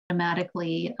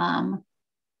automatically,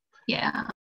 yeah.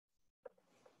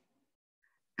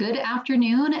 Good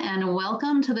afternoon and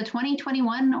welcome to the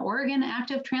 2021 Oregon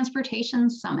Active Transportation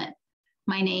Summit.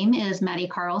 My name is Maddie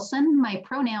Carlson. My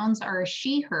pronouns are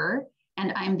she, her,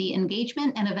 and I'm the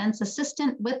Engagement and Events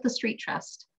Assistant with the Street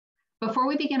Trust. Before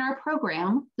we begin our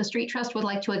program, the Street Trust would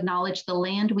like to acknowledge the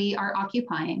land we are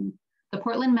occupying. The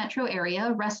Portland metro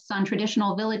area rests on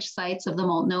traditional village sites of the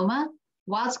Multnomah,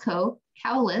 Wasco,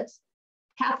 Cowlitz,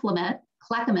 Cathlamet,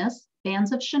 Clackamas,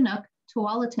 bands of Chinook,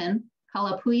 Tualatin,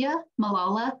 Kalapuya,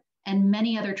 Malala, and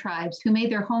many other tribes who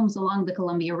made their homes along the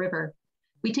Columbia River.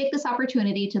 We take this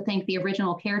opportunity to thank the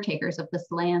original caretakers of this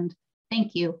land.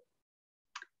 Thank you.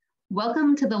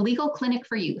 Welcome to the Legal Clinic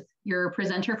for Youth. Your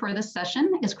presenter for this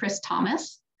session is Chris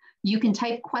Thomas. You can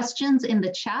type questions in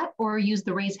the chat or use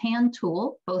the raise hand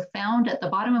tool, both found at the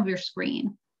bottom of your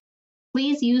screen.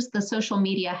 Please use the social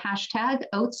media hashtag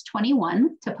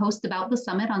OATS21 to post about the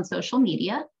summit on social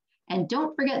media. And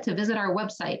don't forget to visit our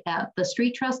website at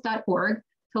thestreettrust.org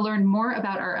to learn more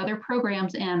about our other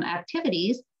programs and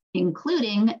activities,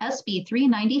 including SB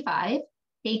 395,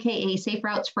 AKA Safe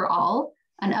Routes for All,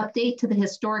 an update to the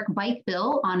historic bike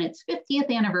bill on its 50th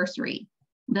anniversary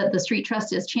that the Street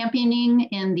Trust is championing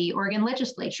in the Oregon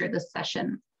legislature this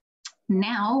session.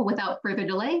 Now, without further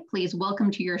delay, please welcome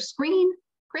to your screen,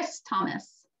 Chris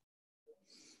Thomas.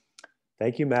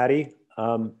 Thank you, Maddie.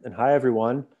 And hi,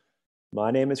 everyone. My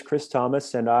name is Chris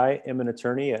Thomas, and I am an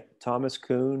attorney at Thomas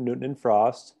Kuhn, Newton &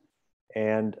 Frost.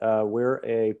 And we're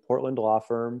a Portland law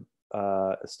firm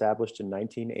established in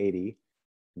 1980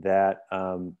 that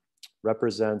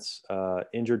represents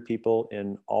injured people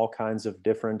in all kinds of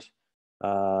different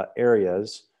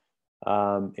areas,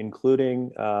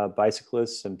 including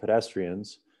bicyclists and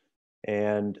pedestrians.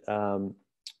 And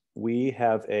we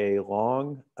have a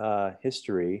long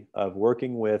history of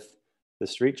working with the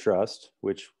Street Trust,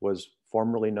 which was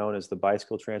formerly known as the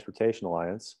Bicycle Transportation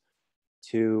Alliance,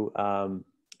 to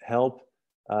help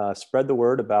spread the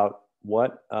word about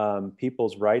what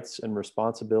people's rights and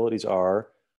responsibilities are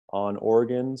on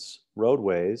Oregon's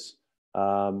roadways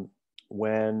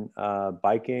when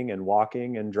biking and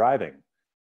walking and driving.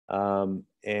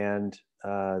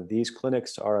 These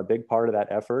clinics are a big part of that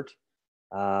effort.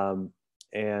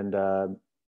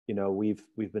 You know,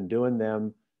 we've been doing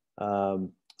them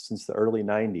since the early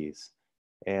 90s.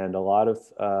 And a lot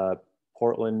of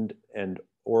Portland and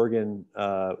Oregon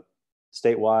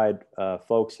statewide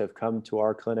folks have come to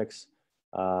our clinics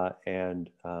and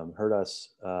heard us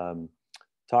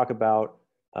talk about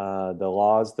the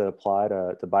laws that apply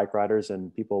to bike riders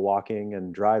and people walking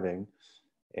and driving,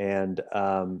 and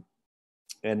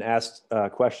asked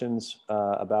questions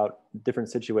about different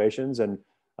situations. And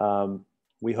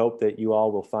we hope that you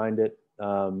all will find it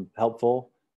helpful,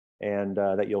 and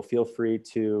that you'll feel free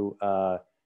to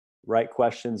write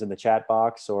questions in the chat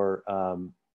box or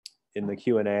in the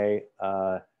Q&A,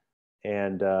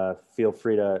 and feel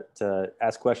free to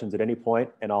ask questions at any point,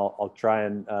 and I'll try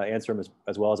and answer them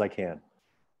as well as I can.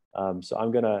 So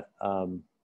I'm gonna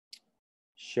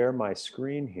share my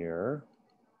screen here.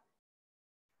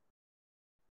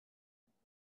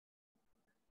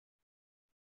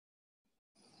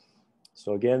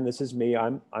 So again, this is me.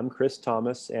 I'm Chris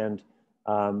Thomas, and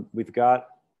we've got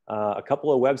a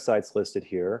couple of websites listed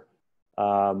here.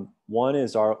 One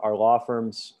is our law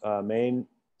firm's main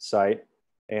site,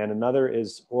 and another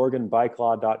is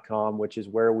OregonBikeLaw.com, which is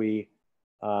where we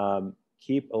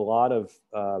keep a lot of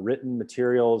written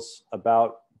materials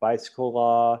about bicycle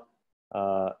law,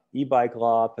 e-bike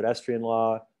law, pedestrian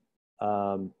law,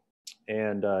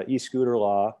 and e-scooter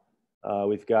law.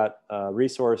 We've got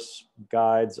resource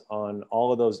guides on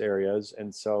all of those areas.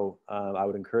 And so I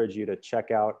would encourage you to check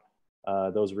out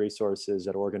those resources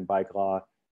at Oregon Bike Law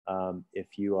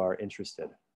if you are interested.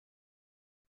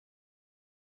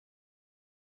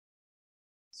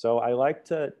 So I like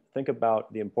to think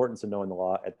about the importance of knowing the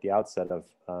law at the outset of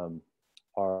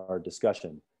our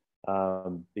discussion,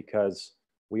 because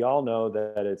we all know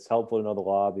that it's helpful to know the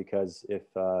law, because if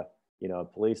you know, a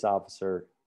police officer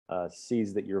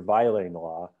sees that you're violating the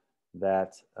law,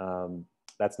 that's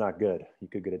not good. You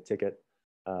could get a ticket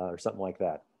or something like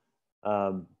that.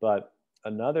 But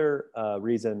another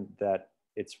reason that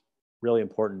it's really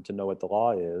important to know what the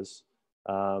law is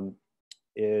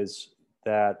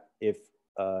that if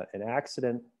an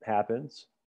accident happens,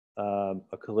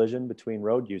 a collision between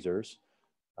road users,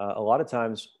 a lot of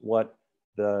times what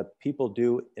the people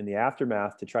do in the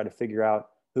aftermath to try to figure out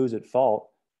who's at fault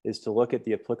is to look at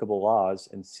the applicable laws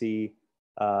and see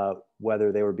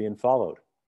whether they were being followed.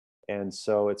 And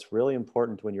so it's really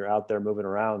important when you're out there moving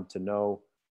around to know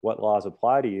what laws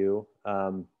apply to you,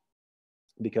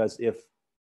 because if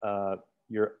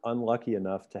you're unlucky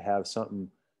enough to have something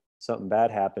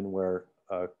bad happen where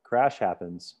a crash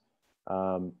happens,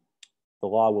 the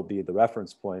law will be the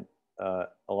reference point a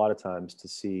lot of times to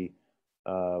see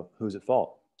who's at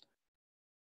fault.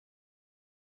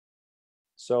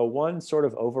 So one sort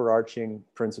of overarching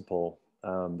principle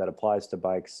that applies to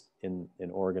bikes in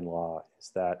Oregon law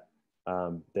is that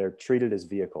they're treated as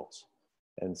vehicles.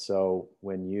 And so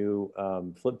when you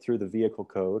flip through the vehicle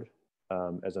code,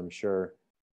 as I'm sure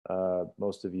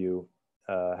most of you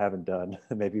haven't done,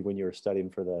 maybe when you were studying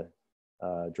for the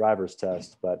driver's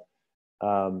test, but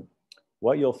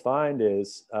what you'll find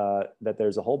is that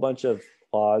there's a whole bunch of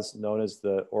laws known as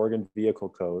the Oregon Vehicle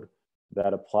Code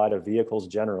that apply to vehicles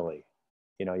generally.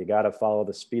 You know, you got to follow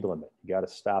the speed limit. You got to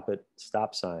stop at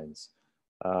stop signs.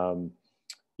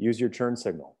 Use your turn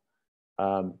signal.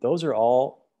 Those are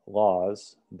all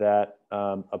laws that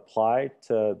apply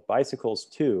to bicycles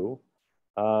too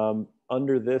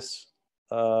under this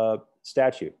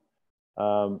statute,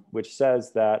 which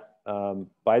says that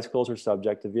bicycles are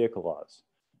subject to vehicle laws.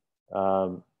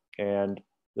 And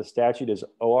the statute is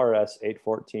ORS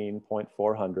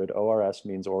 814.400. ORS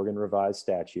means Oregon Revised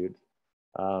Statute.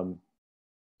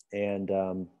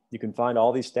 You can find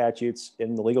all these statutes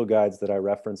in the legal guides that I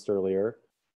referenced earlier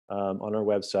on our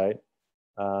website,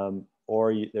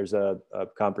 or there's a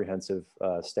comprehensive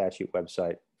statute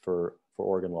website for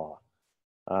Oregon law.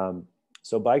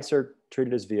 So bikes are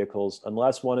treated as vehicles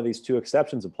unless one of these two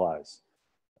exceptions applies.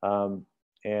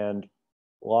 And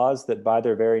laws that by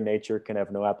their very nature can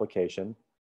have no application,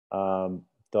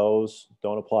 those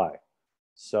don't apply.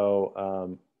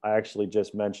 So I actually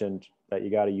just mentioned that you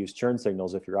got to use turn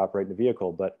signals if you're operating a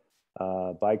vehicle, but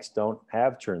bikes don't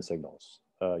have turn signals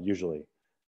usually.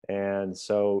 And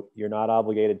so you're not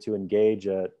obligated to engage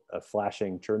a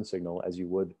flashing turn signal as you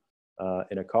would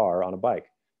in a car on a bike.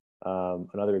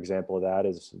 Another example of that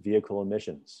is vehicle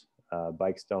emissions.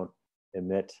 Bikes don't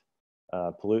emit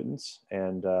pollutants,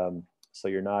 and so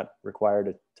you're not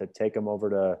required to take them over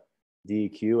to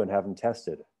DEQ and have them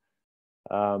tested.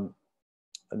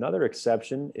 Another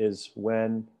exception is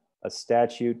when a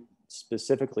statute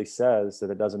specifically says that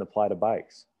it doesn't apply to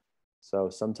bikes. So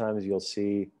sometimes you'll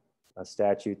see a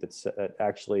statute that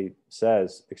actually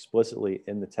says explicitly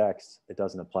in the text it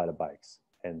doesn't apply to bikes,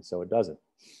 and so it doesn't.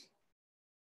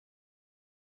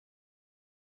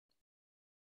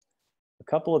 A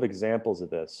couple of examples of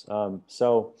this.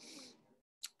 So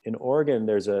in Oregon,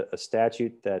 there's a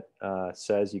statute that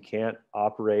says you can't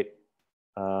operate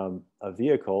a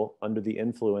vehicle under the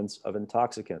influence of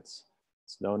intoxicants.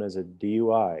 It's known as a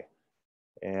DUI.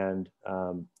 And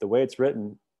the way it's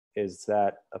written is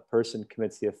that a person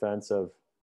commits the offense of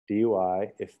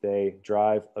DUI if they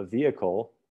drive a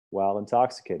vehicle while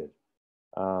intoxicated.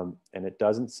 And it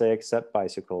doesn't say except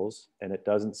bicycles, and it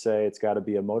doesn't say it's got to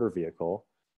be a motor vehicle.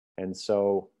 And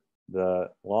so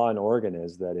the law in Oregon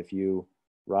is that if you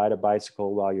ride a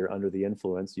bicycle while you're under the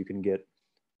influence, you can get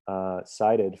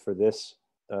cited for this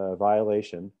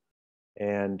violation.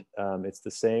 And it's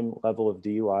the same level of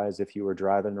DUI as if you were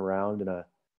driving around in a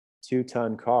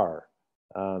 2-ton car,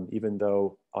 even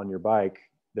though on your bike,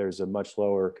 there's a much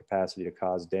lower capacity to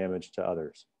cause damage to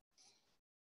others.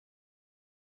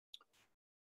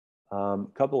 A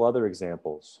couple other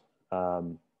examples.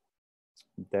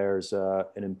 There's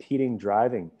an impeding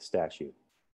driving statute,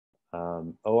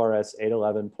 ORS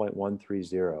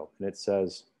 811.130, and it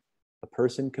says a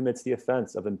person commits the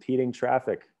offense of impeding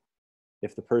traffic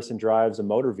if the person drives a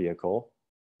motor vehicle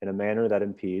in a manner that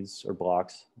impedes or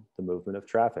blocks the movement of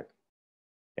traffic.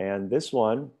 And this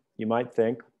one, you might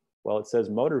think, well, it says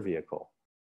motor vehicle,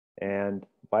 and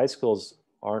bicycles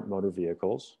aren't motor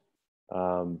vehicles.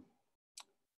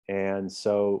 And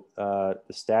so the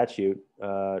statute,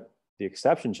 the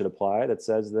exception should apply that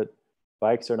says that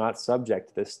bikes are not subject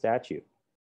to this statute.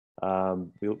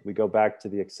 We go back to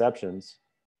the exceptions,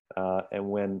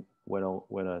 and when a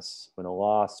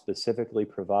law specifically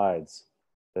provides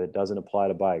that it doesn't apply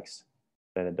to bikes,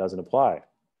 then it doesn't apply.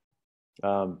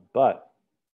 But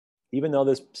even though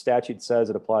this statute says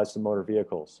it applies to motor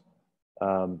vehicles,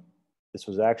 this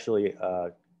was actually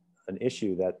an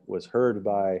issue that was heard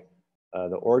by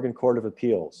the Oregon Court of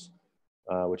Appeals,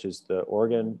 which is the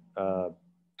Oregon,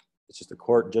 it's just a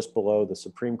court just below the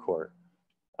Supreme Court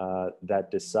that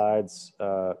decides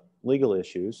legal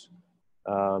issues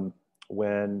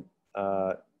when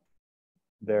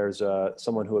there's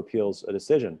someone who appeals a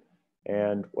decision.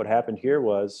 And what happened here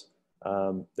was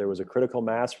there was a critical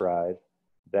mass ride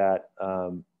that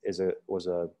was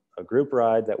a group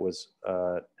ride that was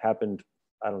happened,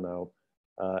 I don't know,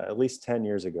 at least 10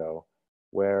 years ago,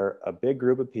 where a big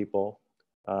group of people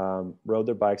rode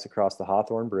their bikes across the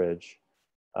Hawthorne Bridge,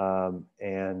 The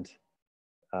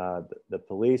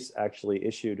police actually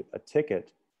issued a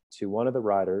ticket to one of the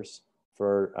riders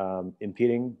for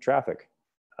impeding traffic,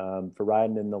 for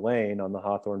riding in the lane on the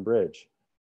Hawthorne Bridge.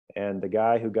 And the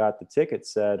guy who got the ticket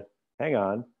said, hang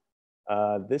on,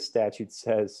 this statute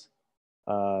says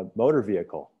motor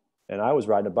vehicle. And I was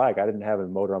riding a bike. I didn't have a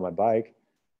motor on my bike.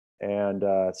 And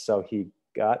so he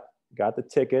got the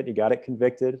ticket. He got it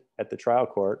convicted at the trial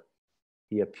court.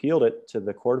 He appealed it to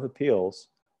the Court of Appeals.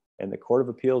 And the Court of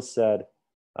Appeals said,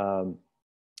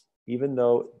 even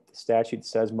though the statute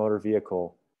says motor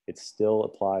vehicle, it still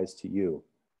applies to you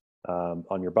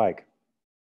on your bike.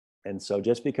 And so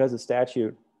just because the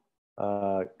statute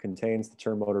contains the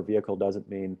term motor vehicle doesn't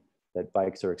mean that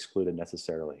bikes are excluded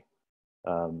necessarily,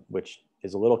 which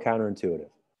is a little counterintuitive.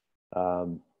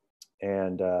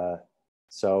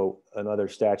 So another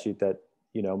statute that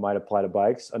might apply to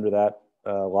bikes under that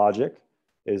logic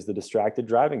is the distracted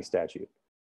driving statute.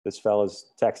 This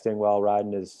fellow's texting while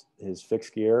riding his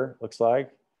fixed gear, looks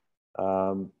like.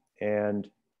 When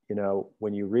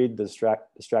you read the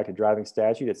distracted driving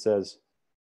statute, it says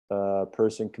a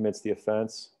person commits the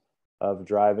offense of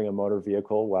driving a motor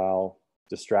vehicle while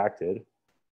distracted.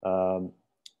 And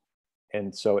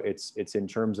so it's in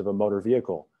terms of a motor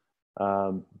vehicle.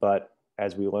 But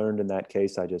as we learned in that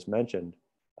case I just mentioned,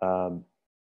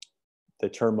 the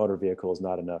term motor vehicle is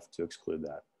not enough to exclude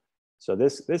that. So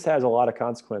this has a lot of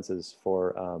consequences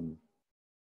for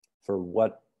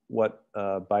what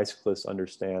bicyclists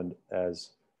understand as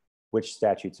which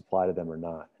statutes apply to them or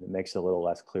not. It makes it a little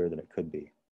less clear than it could be.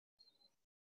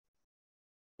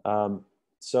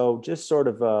 So just sort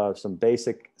of some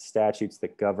basic statutes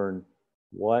that govern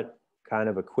what kind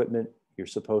of equipment you're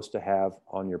supposed to have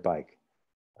on your bike.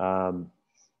 In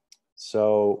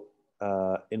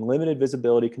limited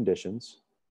visibility conditions,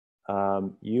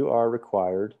 you are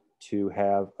required to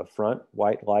have a front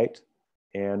white light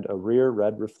and a rear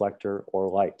red reflector or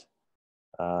light.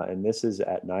 And this is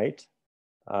at night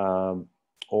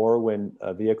or when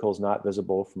a vehicle is not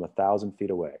visible from 1,000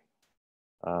 feet away.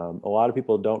 A lot of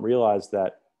people don't realize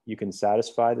that you can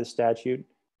satisfy the statute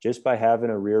just by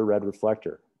having a rear red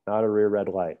reflector, not a rear red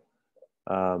light.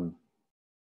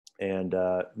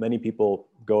 Many people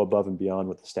go above and beyond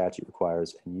what the statute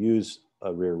requires and use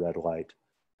a rear red light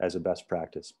as a best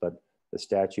practice, but the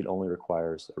statute only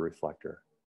requires a reflector.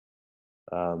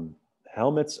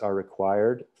 Helmets are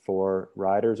required for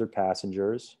riders or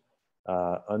passengers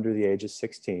under the age of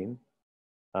 16.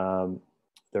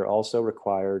 They're also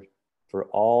required for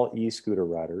all e-scooter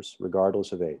riders,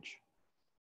 regardless of age.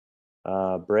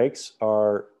 Brakes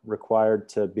are required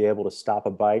to be able to stop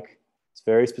a bike. It's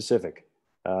very specific.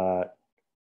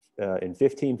 In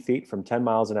 15 feet from 10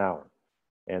 miles an hour.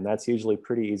 And that's usually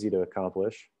pretty easy to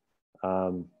accomplish.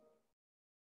 You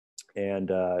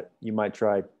might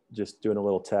try just doing a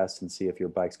little test and see if your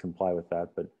bikes comply with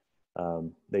that, but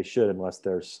they should, unless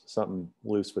there's something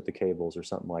loose with the cables or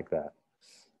something like that.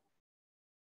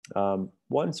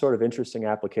 One sort of interesting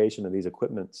application of these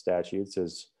equipment statutes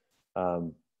is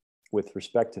with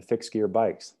respect to fixed gear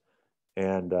bikes.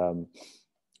 And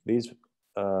these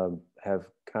have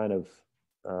kind of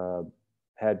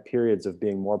had periods of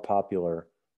being more popular,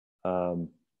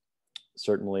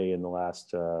 certainly in the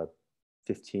last 10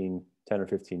 or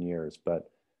 15 years.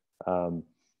 But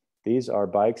these are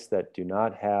bikes that do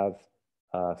not have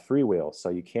free wheels, so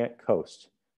you can't coast.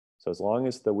 So as long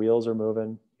as the wheels are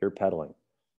moving, you're pedaling.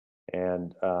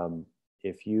 And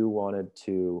if you wanted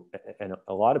to, and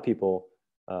a lot of people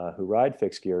who ride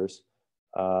fixed gears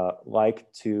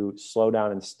like to slow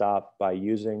down and stop by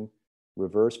using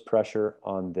reverse pressure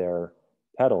on their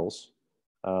pedals,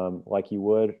 like you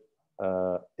would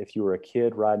if you were a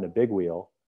kid riding a big wheel,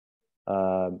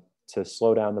 to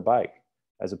slow down the bike,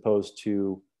 as opposed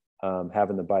to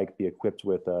having the bike be equipped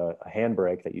with a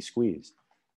handbrake that you squeeze.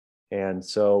 And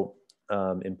so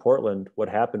in Portland, what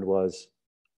happened was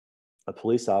a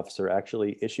police officer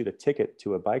actually issued a ticket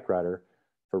to a bike rider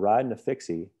for riding a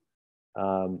fixie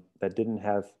that didn't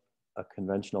have a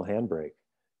conventional handbrake.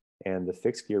 And the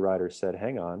fixed gear rider said,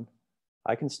 hang on,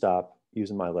 I can stop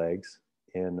using my legs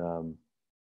in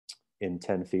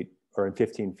 10 feet or in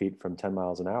 15 feet from 10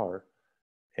 miles an hour.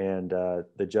 And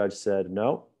the judge said,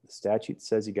 no, the statute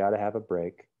says you got to have a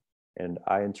brake. And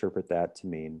I interpret that to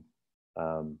mean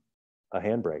a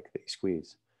handbrake that you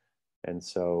squeeze. And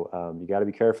so you got to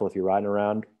be careful if you're riding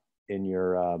around in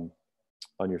your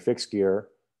on your fixed gear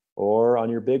or on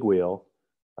your big wheel,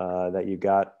 that you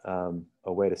got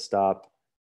a way to stop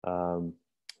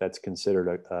that's considered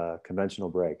a conventional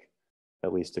brake,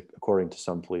 at least according to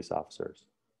some police officers.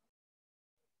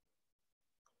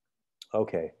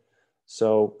 Okay,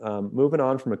 So moving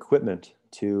on from equipment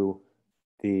to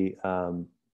the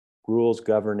rules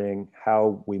governing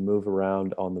how we move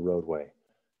around on the roadway.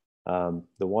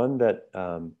 The one that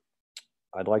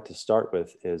I'd like to start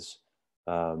with is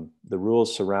the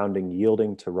rules surrounding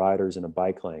yielding to riders in a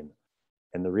bike lane.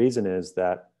 And the reason is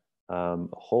that a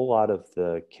whole lot of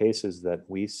the cases that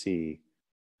we see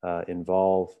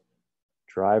involve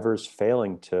drivers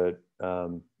failing to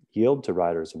yield to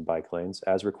riders in bike lanes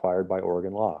as required by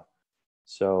Oregon law.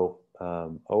 So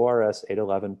ORS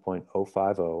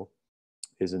 811.050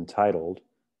 is entitled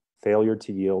Failure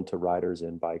to Yield to Riders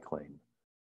in Bike Lane.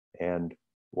 And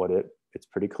it's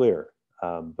pretty clear.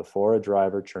 Before a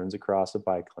driver turns across a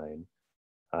bike lane,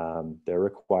 they're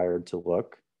required to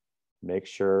look, make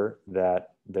sure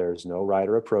that there's no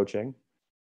rider approaching,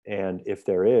 and if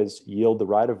there is, yield the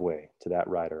right of way to that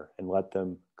rider and let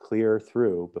them clear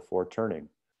through before turning.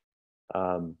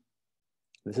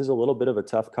 This is a little bit of a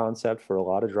tough concept for a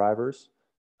lot of drivers.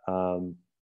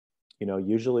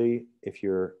 Usually if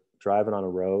you're driving on a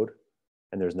road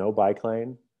and there's no bike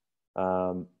lane,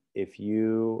 if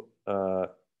you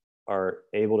are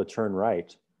able to turn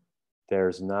right,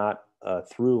 there's not a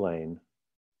through lane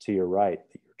to your right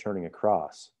that you're turning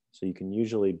across. So you can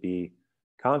usually be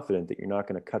confident that you're not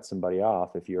going to cut somebody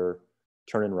off if you're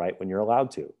turning right when you're allowed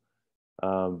to.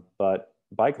 But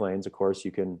bike lanes, of course,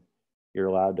 you're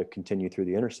allowed to continue through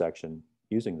the intersection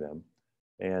using them.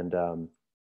 And a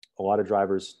lot of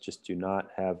drivers just do not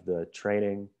have the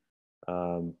training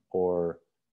or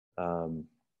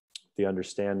the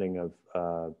understanding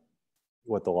of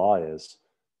what the law is.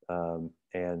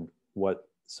 And what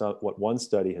one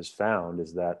study has found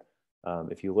is that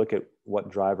if you look at what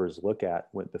drivers look at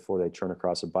before they turn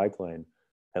across a bike lane,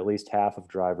 at least half of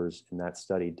drivers in that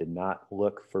study did not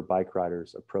look for bike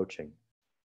riders approaching.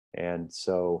 And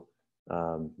so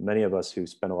many of us who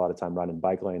spend a lot of time riding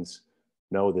bike lanes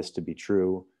know this to be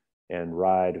true and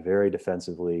ride very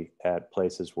defensively at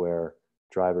places where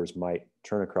drivers might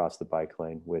turn across the bike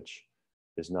lane, which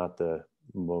is not the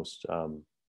most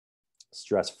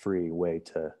stress-free way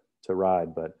to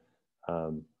ride, but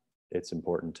it's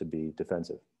important to be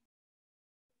defensive.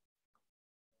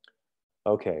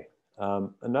 Okay,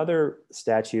 another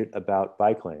statute about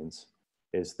bike lanes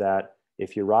is that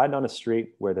if you're riding on a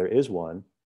street where there is one,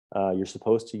 you're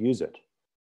supposed to use it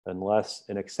unless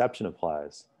an exception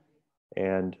applies.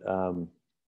 And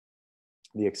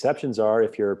the exceptions are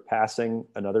if you're passing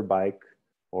another bike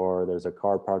or there's a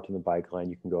car parked in the bike lane,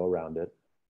 you can go around it.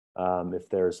 If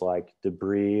there's like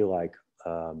debris, like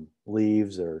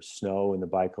leaves or snow in the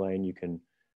bike lane, you can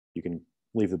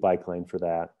leave the bike lane for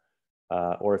that.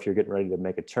 Or if you're getting ready to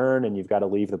make a turn and you've got to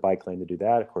leave the bike lane to do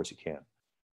that, of course you can.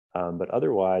 But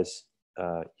otherwise,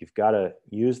 you've got to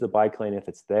use the bike lane if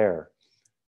it's there,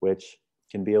 which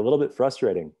can be a little bit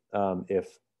frustrating.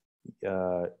 If,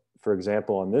 for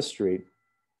example, on this street,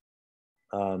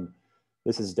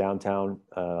 this is downtown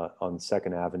on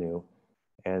 2nd Avenue,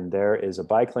 and there is a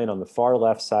bike lane on the far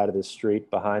left side of the street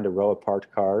behind a row of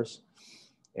parked cars.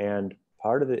 And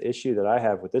part of the issue that I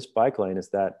have with this bike lane is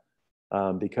that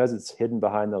because it's hidden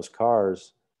behind those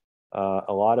cars,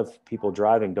 a lot of people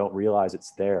driving don't realize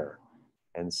it's there.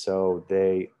 And so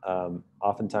they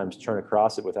oftentimes turn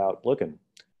across it without looking.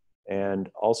 And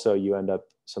also you end up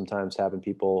sometimes having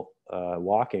people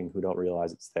walking who don't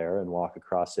realize it's there and walk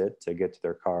across it to get to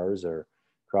their cars or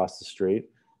cross the street.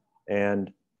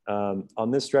 And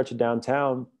on this stretch of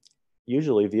downtown,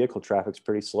 usually vehicle traffic's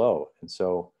pretty slow. And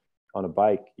so on a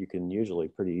bike, you can usually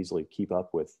pretty easily keep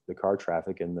up with the car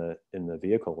traffic in the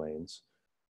vehicle lanes.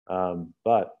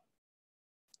 But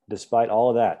despite all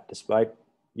of that, despite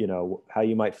how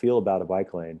you might feel about a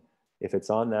bike lane, if it's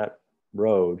on that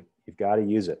road, you've got to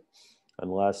use it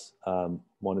unless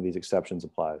one of these exceptions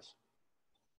applies.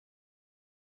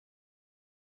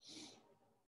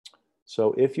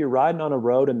 So if you're riding on a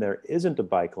road and there isn't a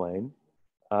bike lane,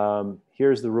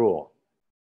 here's the rule.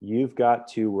 You've got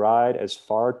to ride as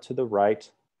far to the right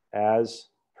as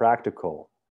practical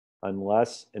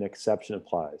unless an exception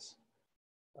applies.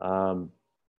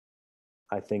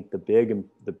 I think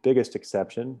the biggest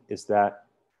exception is that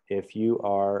if you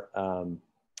are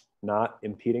not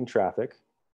impeding traffic,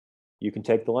 you can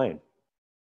take the lane.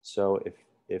 So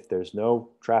if there's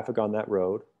no traffic on that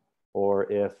road, or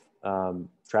if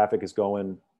traffic is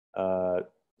going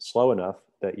slow enough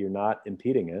that you're not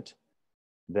impeding it,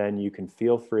 then you can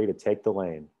feel free to take the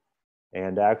lane.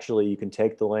 And actually, you can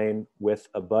take the lane with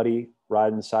a buddy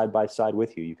riding side by side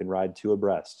with you. You can ride two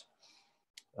abreast.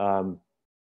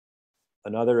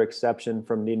 Another exception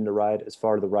from needing to ride as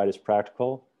far to the right as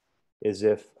practical is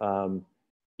if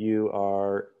you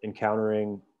are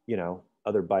encountering,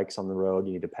 other bikes on the road,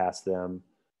 you need to pass them.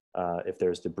 If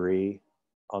there's debris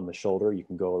on the shoulder, you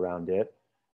can go around it.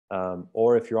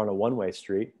 Or if you're on a one-way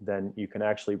street, then you can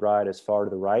actually ride as far to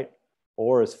the right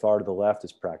or as far to the left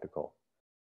as practical.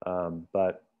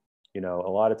 But you know, a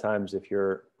lot of times if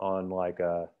you're on like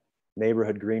a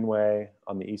neighborhood greenway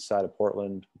on the east side of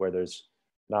Portland where there's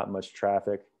not much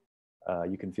traffic,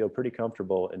 you can feel pretty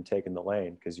comfortable in taking the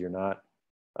lane because you're not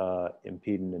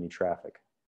impeding any traffic.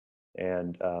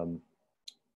 And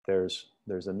there's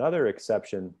another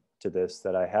exception to this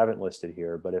that I haven't listed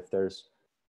here, but if there's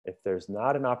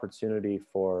not an opportunity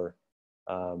for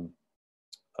a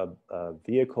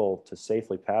vehicle to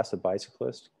safely pass a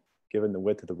bicyclist, given the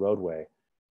width of the roadway,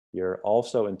 you're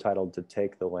also entitled to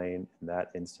take the lane in that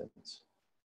instance.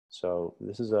 So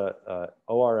this is a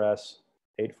ORS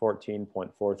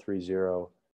 814.430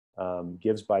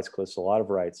 gives bicyclists a lot of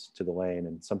rights to the lane,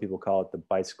 and some people call it the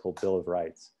Bicycle Bill of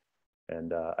Rights.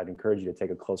 And I'd encourage you to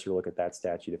take a closer look at that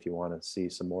statute if you want to see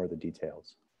some more of the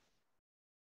details.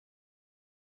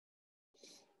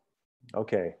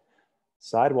 Okay,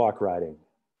 sidewalk riding.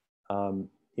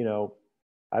 You know,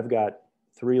 I've got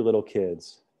 3 little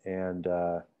kids, and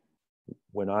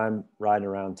when I'm riding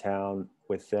around town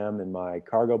with them in my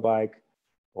cargo bike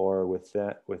or with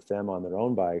them on their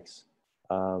own bikes,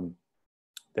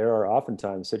 there are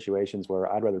oftentimes situations where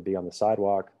I'd rather be on the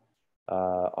sidewalk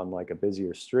on like a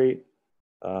busier street,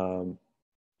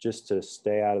 just to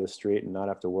stay out of the street and not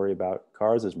have to worry about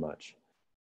cars as much.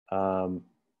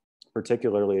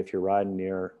 Particularly if you're riding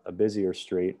near a busier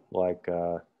street like,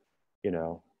 you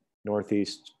know,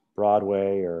 Northeast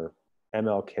Broadway or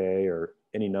MLK or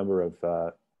any number of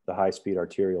the high-speed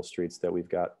arterial streets that we've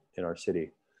got in our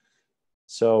city.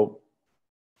 So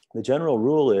the general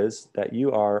rule is that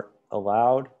you are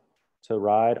allowed to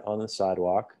ride on the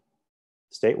sidewalk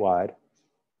statewide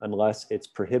unless it's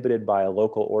prohibited by a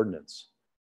local ordinance.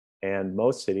 And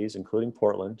most cities, including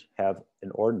Portland, have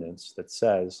an ordinance that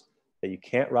says that you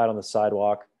can't ride on the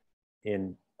sidewalk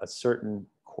in a certain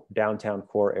downtown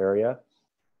core area,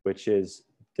 which is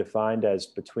defined as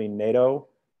between Nadeau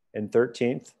and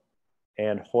 13th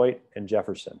and Hoyt and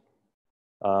Jefferson.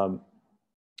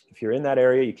 If you're in that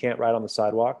area, you can't ride on the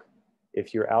sidewalk.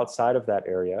 If you're outside of that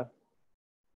area,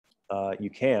 you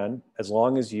can, as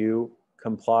long as you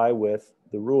comply with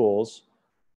the rules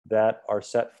that are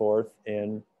set forth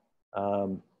in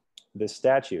this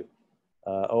statute,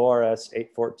 ORS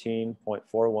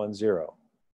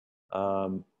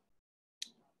 814.410.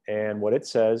 And what it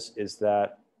says is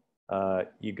that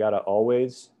you got to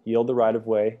always yield the right of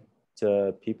way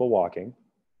to people walking.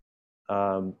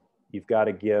 You've got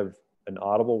to give an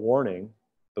audible warning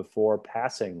before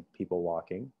passing people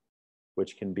walking,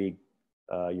 which can be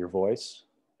your voice.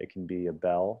 It can be a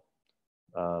bell.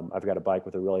 I've got a bike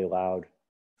with a really loud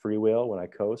freewheel. When I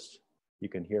coast, you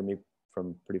can hear me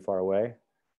from pretty far away.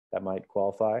 That might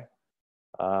qualify.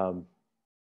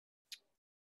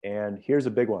 And here's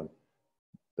a big one.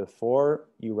 Before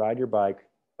you ride your bike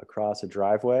across a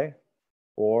driveway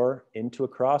or into a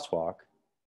crosswalk,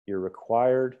 you're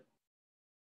required,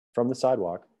 from the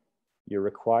sidewalk, you're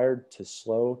required to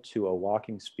slow to a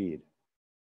walking speed.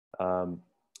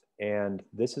 And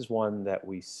this is one that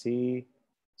we see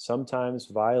sometimes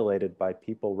violated by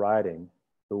people riding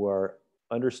who are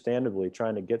understandably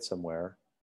trying to get somewhere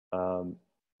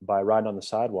by riding on the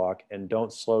sidewalk and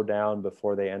don't slow down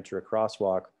before they enter a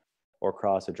crosswalk or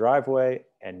cross a driveway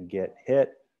and get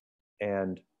hit.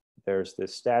 And there's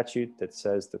this statute that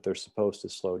says that they're supposed to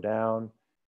slow down,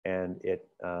 and it,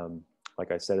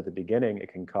 like I said at the beginning,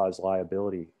 it can cause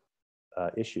liability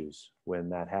issues when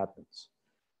that happens.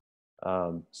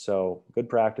 So good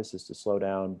practice is to slow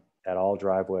down at all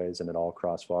driveways and at all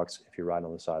crosswalks if you're riding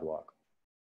on the sidewalk.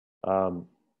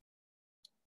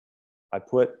 I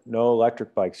put no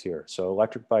electric bikes here. So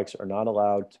electric bikes are not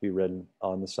allowed to be ridden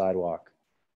on the sidewalk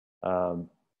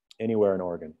anywhere in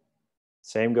Oregon.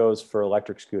 Same goes for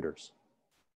electric scooters.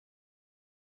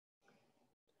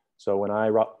 So when I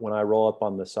roll up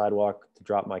on the sidewalk to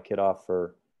drop my kid off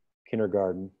for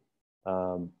kindergarten,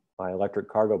 my electric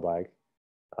cargo bike,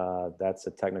 that's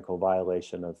a technical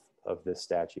violation of this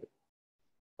statute.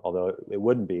 Although it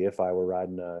wouldn't be if I were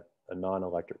riding a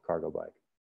non-electric cargo bike.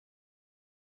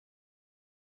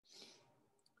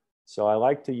 So I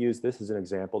like to use this as an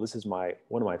example. This is one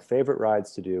of my favorite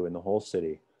rides to do in the whole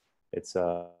city. It's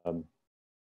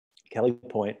Kelly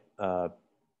Point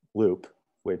loop,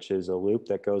 which is a loop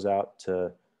that goes out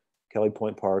to Kelly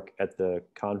Point Park at the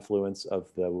confluence of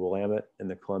the Willamette and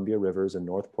the Columbia Rivers in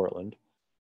North Portland.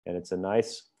 And it's a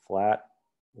nice flat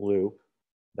loop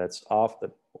that's off,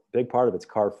 the big part of it's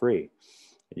car free.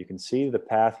 You can see the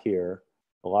path here.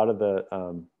 A lot of the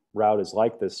route is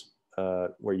like this,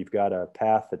 where you've got a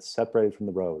path that's separated from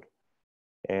the road.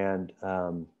 And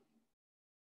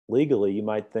legally, you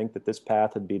might think that this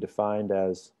path would be defined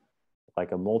as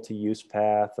like a multi-use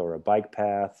path or a bike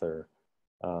path, or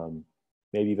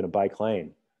maybe even a bike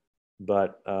lane.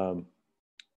 But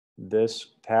this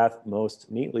path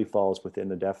most neatly falls within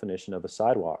the definition of a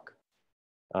sidewalk.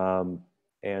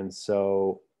 And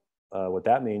so what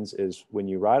that means is when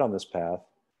you ride on this path,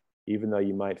 even though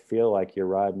you might feel like you're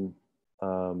riding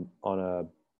on a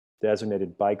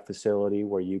designated bike facility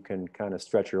where you can kind of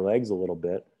stretch your legs a little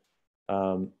bit,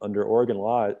 under Oregon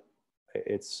law,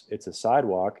 it's a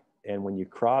sidewalk. And when you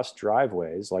cross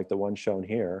driveways like the one shown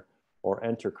here, or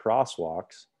enter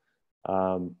crosswalks,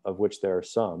 of which there are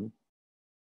some,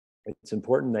 it's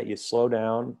important that you slow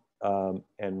down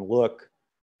and look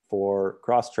for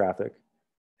cross traffic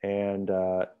and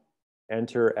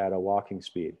enter at a walking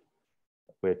speed,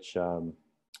 which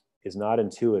is not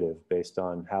intuitive based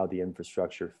on how the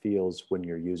infrastructure feels when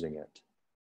you're using it.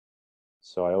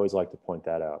 So I always like to point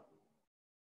that out.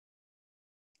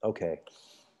 Okay.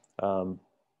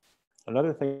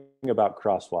 Another thing about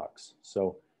crosswalks.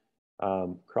 So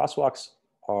crosswalks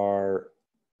are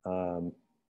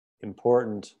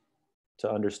important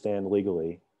to understand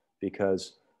legally,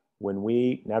 because when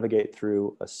we navigate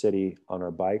through a city on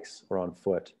our bikes or on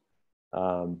foot,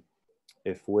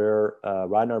 if we're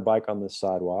riding our bike on the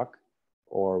sidewalk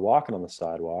or walking on the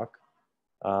sidewalk,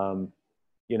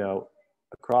 you know,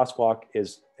 a crosswalk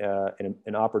is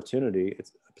an opportunity.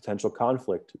 It's a potential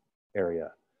conflict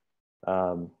area.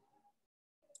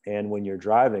 And when you're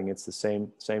driving, it's the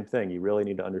same thing. You really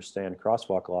need to understand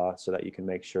crosswalk law so that you can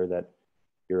make sure that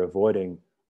you're avoiding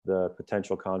the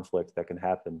potential conflict that can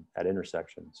happen at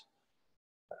intersections.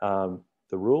 The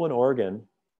rule in Oregon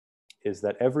is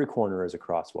that every corner is a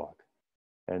crosswalk.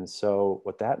 And so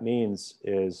what that means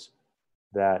is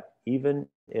that even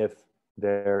if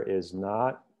there is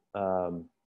not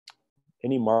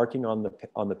any marking on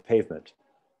the pavement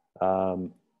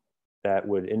that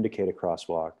would indicate a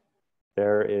crosswalk,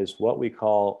 there is what we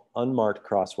call unmarked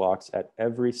crosswalks at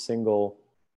every single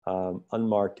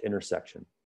unmarked intersection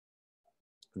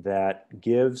that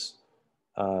gives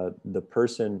the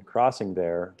person crossing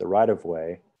there the right of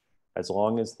way, as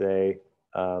long as they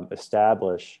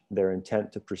establish their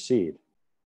intent to proceed.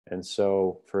 And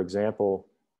so, for example,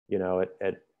 you know,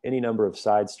 at any number of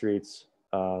side streets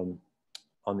on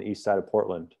the east side of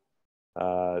Portland,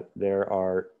 there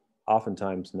are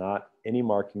oftentimes not any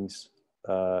markings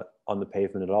on the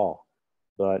pavement at all.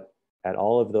 But at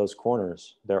all of those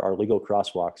corners, there are legal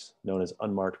crosswalks known as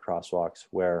unmarked crosswalks,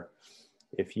 where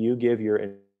if you give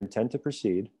your intent to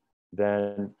proceed,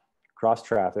 then cross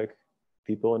traffic,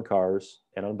 people in cars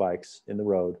and on bikes in the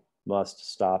road,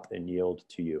 must stop and yield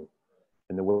to you.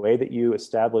 And the way that you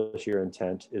establish your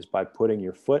intent is by putting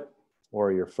your foot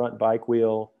or your front bike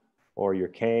wheel or your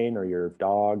cane or your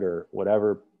dog or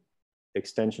whatever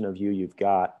extension of you you've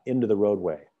got into the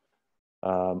roadway,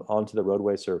 onto the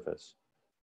roadway surface.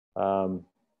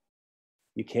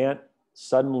 You can't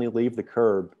suddenly leave the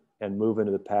curb and move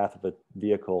into the path of a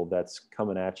vehicle that's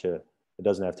coming at you that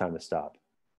doesn't have time to stop.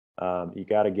 You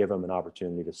got to give them an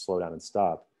opportunity to slow down and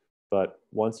stop. But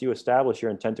once you establish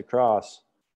your intent to cross,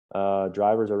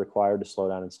 drivers are required to slow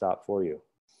down and stop for you.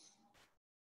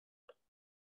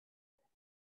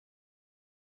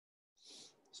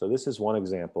 So this is one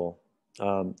example.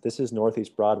 This is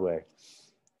Northeast Broadway,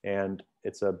 and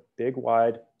it's a big,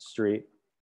 wide street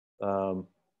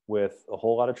with a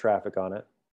whole lot of traffic on it.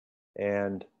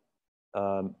 And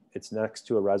it's next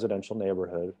to a residential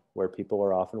neighborhood where people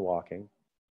are often walking.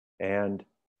 And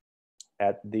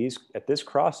at this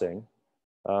crossing,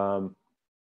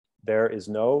 there is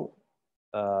no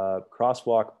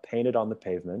crosswalk painted on the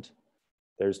pavement.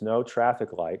 There's no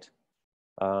traffic light,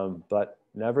 but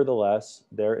nevertheless,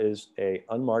 there is a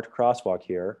unmarked crosswalk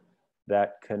here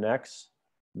that connects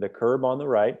the curb on the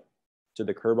right to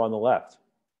the curb on the left.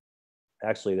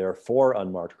 Actually, there are 4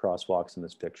 unmarked crosswalks in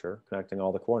this picture connecting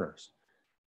all the corners.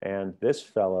 And this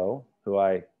fellow, who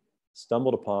I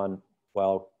stumbled upon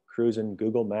while cruising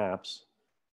Google Maps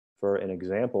for an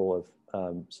example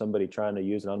of somebody trying to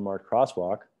use an unmarked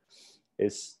crosswalk,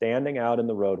 is standing out in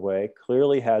the roadway,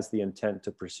 clearly has the intent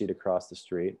to proceed across the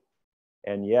street,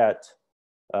 and yet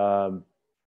the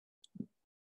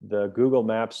Google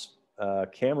Maps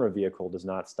camera vehicle does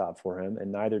not stop for him,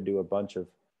 and neither do a bunch of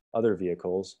other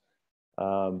vehicles,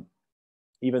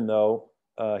 even though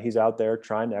he's out there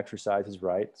trying to exercise his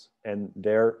rights, and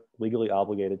they're legally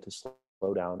obligated to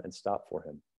slow down and stop for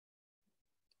him.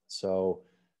 So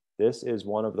this is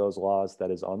one of those laws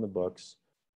that is on the books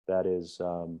that is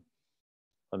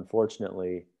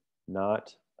unfortunately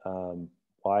not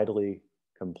widely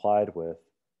complied with,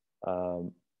 a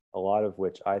lot of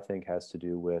which I think has to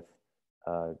do with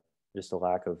just a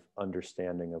lack of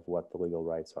understanding of what the legal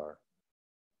rights are.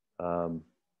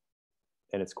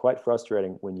 And it's quite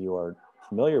frustrating when you are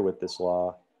familiar with this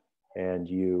law and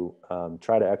you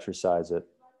try to exercise it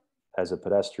as a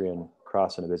pedestrian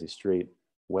crossing a busy street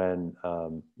when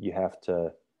you have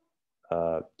to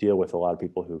deal with a lot of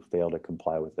people who fail to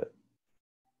comply with it.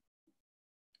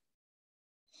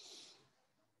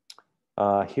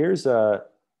 Here's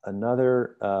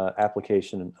another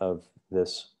application of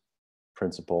this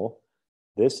principle.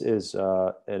 This is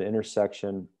an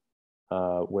intersection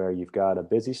where you've got a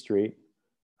busy street,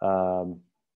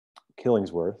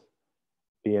 Killingsworth,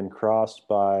 being crossed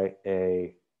by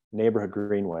a neighborhood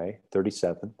greenway,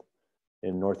 37th,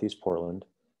 in Northeast Portland.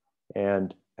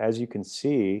 And as you can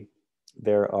see,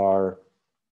 there are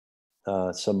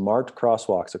some marked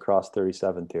crosswalks across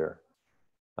 37th here,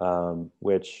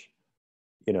 which,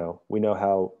 you know, we know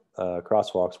how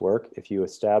crosswalks work. If you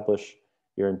establish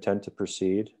your intent to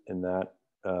proceed in that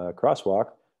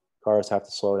crosswalk, cars have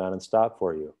to slow down and stop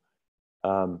for you.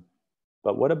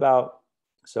 But what about,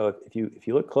 so if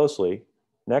you look closely,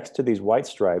 next to these white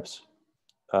stripes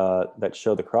that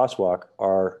show the crosswalk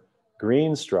are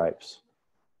green stripes.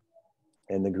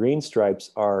 And the green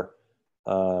stripes are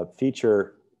a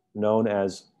feature known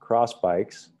as cross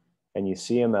bikes, and you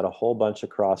see them at a whole bunch of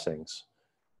crossings.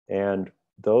 And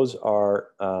those are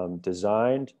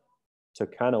designed to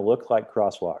kind of look like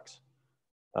crosswalks.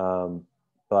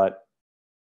 But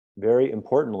very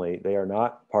importantly, they are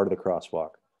not part of the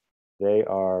crosswalk. They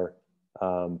are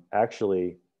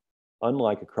actually,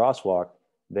 unlike a crosswalk,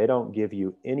 they don't give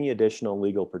you any additional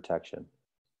legal protection.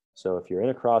 So if you're in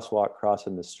a crosswalk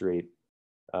crossing the street,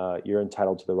 you're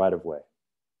entitled to the right of way.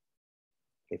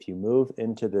 If you move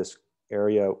into this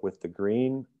area with the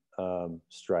green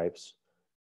stripes,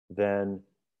 then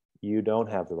you don't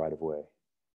have the right of way.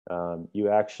 You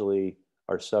actually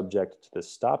are subject to the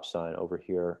stop sign over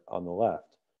here on the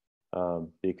left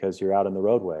because you're out in the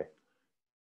roadway.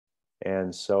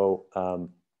 And so,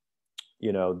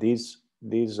 you know, these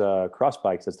cross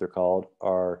bikes, as they're called,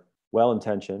 are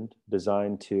well-intentioned,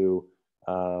 designed to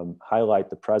highlight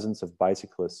the presence of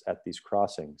bicyclists at these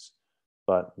crossings,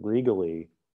 but legally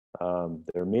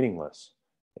they're meaningless.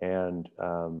 And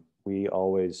we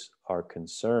always are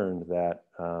concerned that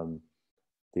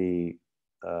the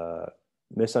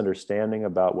misunderstanding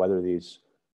about whether these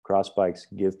cross bikes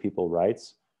give people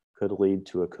rights could lead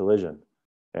to a collision.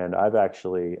 And I've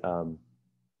actually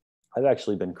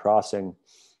been crossing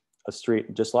a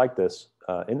street just like this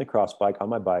in the cross bike on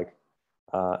my bike,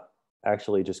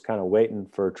 actually just kind of waiting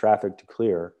for traffic to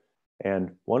clear.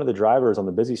 And one of the drivers on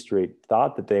the busy street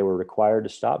thought that they were required to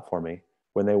stop for me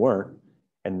when they weren't.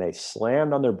 And they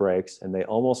slammed on their brakes and they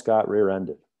almost got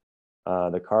rear-ended.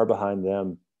 The car behind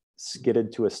them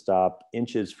skidded to a stop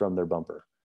inches from their bumper.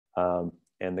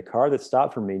 And the car that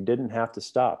stopped for me didn't have to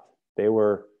stop. They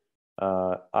were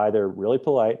either really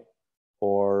polite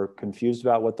or confused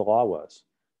about what the law was.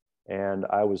 And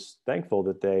I was thankful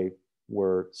that they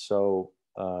were so,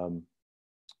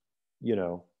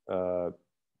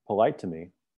 polite to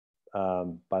me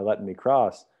by letting me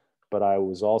cross. But I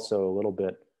was also a little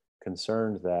bit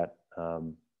concerned that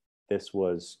this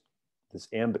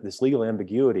legal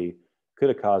ambiguity could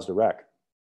have caused a wreck.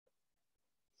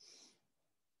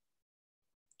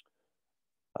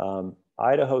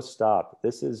 Idaho Stop.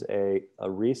 This is a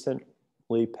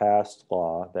recently passed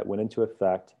law that went into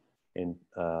effect in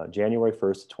January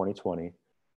 1st, 2020.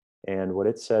 And what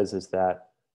it says is that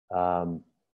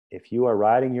if you are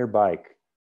riding your bike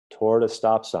toward a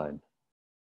stop sign,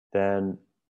 then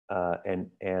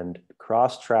and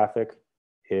cross traffic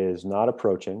is not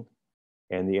approaching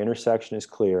and the intersection is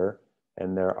clear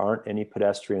and there aren't any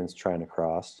pedestrians trying to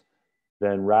cross,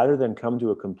 then rather than come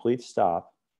to a complete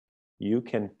stop, you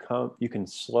can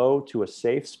slow to a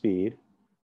safe speed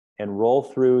and roll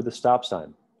through the stop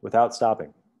sign without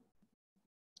stopping.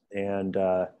 And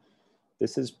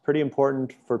this is pretty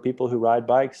important for people who ride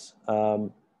bikes,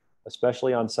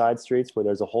 especially on side streets where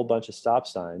there's a whole bunch of stop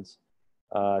signs,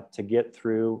 to get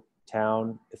through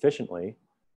town efficiently.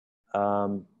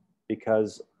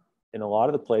 Because in a lot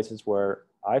of the places where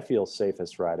I feel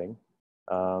safest riding,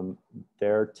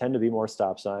 there tend to be more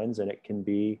stop signs, and it can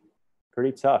be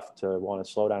pretty tough to want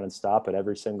to slow down and stop at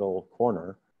every single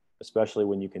corner, especially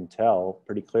when you can tell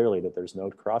pretty clearly that there's no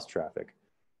cross traffic.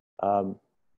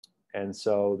 And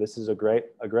so this is a great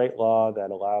law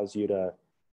that allows you to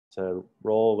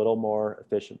roll a little more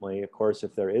efficiently. Of course,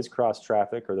 if there is cross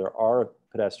traffic or there are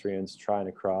pedestrians trying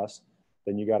to cross,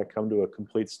 then you got to come to a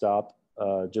complete stop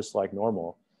just like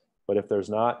normal. But if there's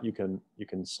not, you can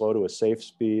slow to a safe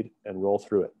speed and roll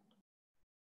through it.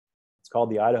 It's called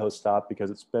the Idaho stop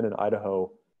because it's been in Idaho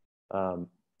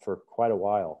for quite a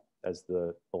while as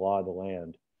the law of the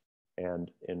land.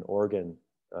 And in Oregon,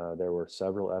 there were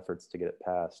several efforts to get it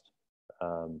passed.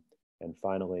 And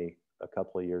finally, a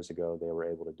couple of years ago, they were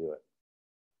able to do it.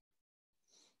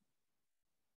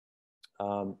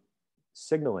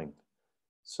 Signaling.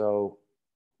 So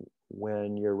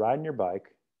when you're riding your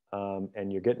bike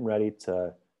and you're getting ready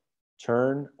to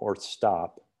turn or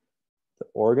stop, the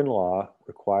Oregon law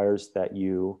requires that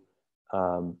you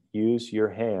use your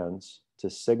hands to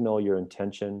signal your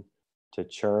intention to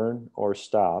turn or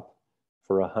stop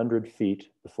for 100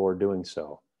 feet before doing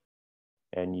so.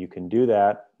 And you can do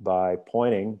that by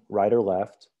pointing right or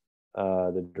left,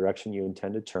 the direction you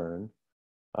intend to turn.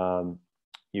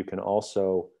 You can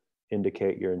also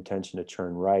indicate your intention to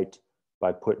turn right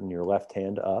by putting your left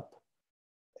hand up.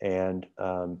 And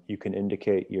you can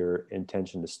indicate your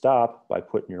intention to stop by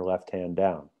putting your left hand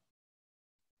down.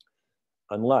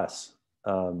 Unless,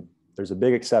 there's a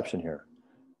big exception here,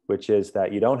 which is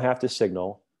that you don't have to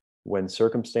signal when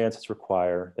circumstances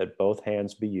require that both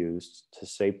hands be used to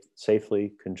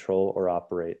safely control or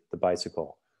operate the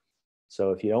bicycle. So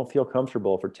if you don't feel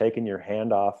comfortable for taking your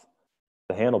hand off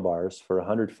the handlebars for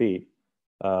 100 feet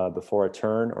before a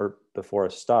turn or before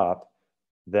a stop,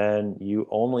 then you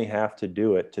only have to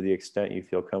do it to the extent you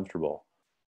feel comfortable.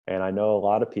 And I know a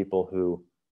lot of people who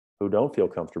don't feel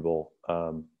comfortable,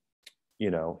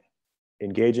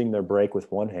 engaging their brake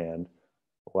with one hand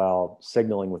while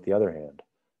signaling with the other hand.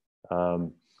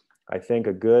 I think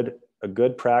a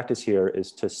good practice here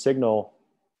is to signal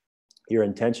your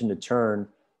intention to turn,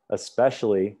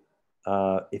 especially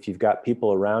if you've got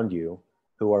people around you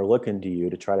who are looking to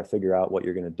you to try to figure out what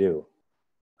you're going to do,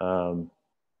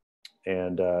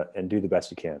 and do the best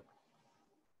you can.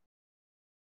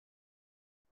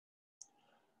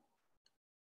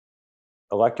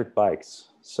 Electric bikes.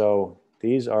 So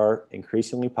these are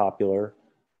increasingly popular.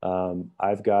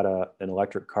 I've got an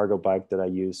electric cargo bike that I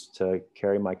use to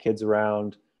carry my kids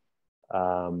around.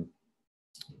 I've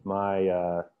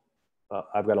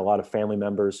got a lot of family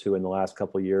members who in the last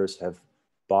couple of years have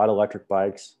bought electric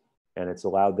bikes, and it's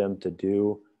allowed them to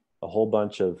do a whole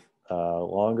bunch of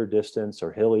longer distance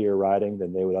or hillier riding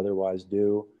than they would otherwise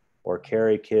do, or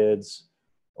carry kids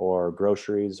or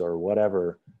groceries or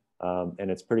whatever.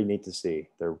 And it's pretty neat to see.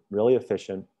 They're really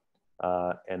efficient.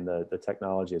 And the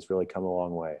technology has really come a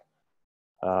long way.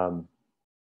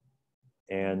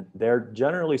 And they're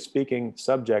generally speaking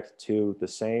subject to the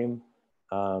same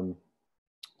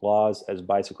laws as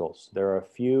bicycles. There are a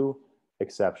few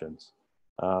exceptions.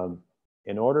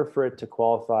 In order for it to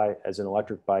qualify as an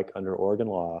electric bike under Oregon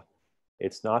law,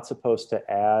 it's not supposed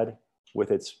to add with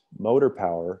its motor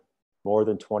power more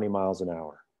than 20 miles an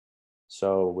hour.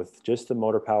 So with just the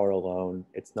motor power alone,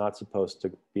 it's not supposed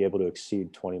to be able to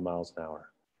exceed 20 miles an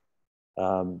hour.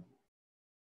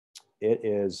 It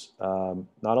is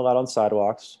not allowed on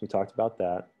sidewalks. We talked about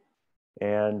that.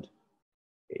 And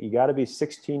you got to be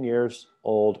 16 years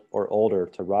old or older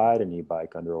to ride an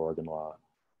e-bike under Oregon law.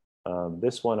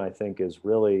 This one, I think, is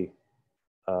really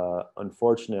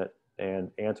unfortunate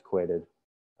and antiquated,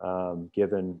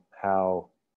 given how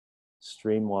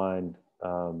streamlined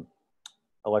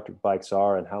electric bikes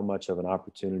are and how much of an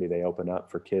opportunity they open up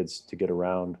for kids to get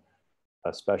around,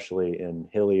 especially in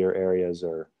hillier areas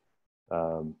or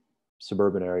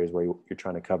suburban areas where you're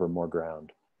trying to cover more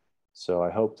ground. So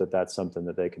I hope that that's something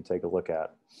that they can take a look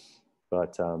at.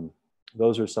 But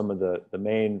those are some of the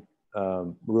main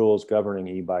rules governing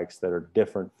e-bikes that are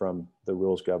different from the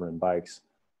rules governing bikes.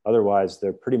 Otherwise,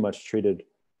 they're pretty much treated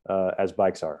as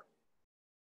bikes are.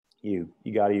 You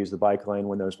got to use the bike lane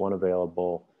when there's one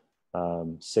available.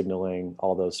 Signaling,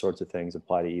 all those sorts of things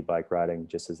apply to e-bike riding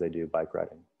just as they do bike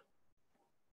riding.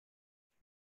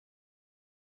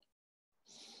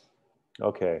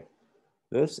 Okay,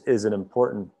 this is an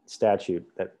important statute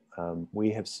that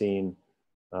we have seen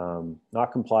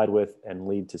not complied with and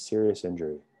lead to serious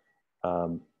injury.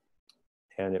 And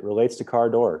it relates to car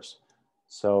doors.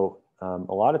 So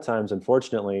a lot of times,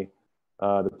 unfortunately,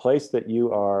 the place that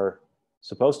you are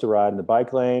supposed to ride in the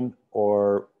bike lane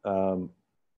or on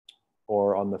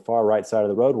the far right side of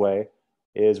the roadway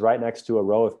is right next to a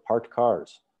row of parked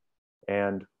cars.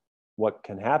 And what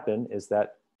can happen is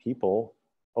that people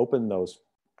open those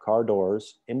car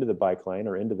doors into the bike lane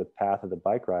or into the path of the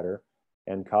bike rider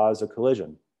and cause a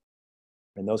collision.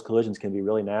 And those collisions can be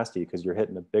really nasty because you're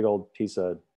hitting a big old piece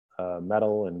of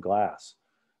metal and glass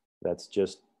that's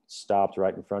just stopped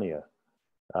right in front of you.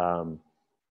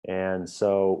 And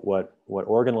so what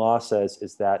Oregon law says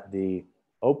is that the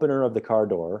opener of the car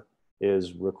door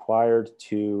is required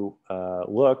to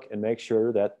look and make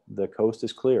sure that the coast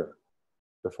is clear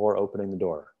before opening the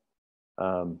door.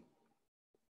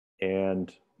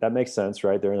 And that makes sense,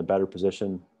 right? They're in a better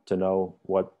position to know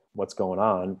what's going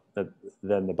on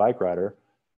than the bike rider.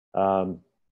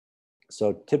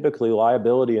 So typically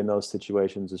liability in those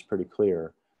situations is pretty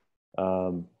clear.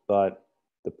 But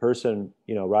the person,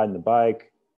 riding the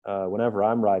bike, whenever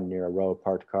I'm riding near a row of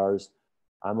parked cars,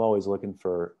 I'm always looking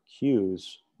for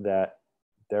cues that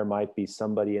there might be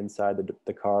somebody inside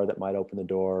the car that might open the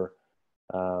door.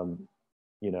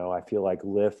 I feel like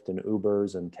Lyft and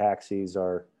Ubers and taxis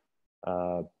are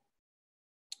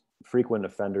frequent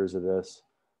offenders of this,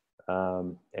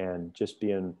 and just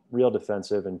being real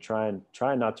defensive and trying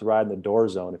not to ride in the door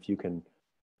zone if you can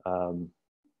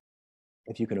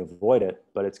avoid it.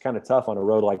 But it's kind of tough on a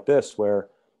road like this where,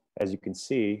 as you can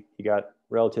see, you got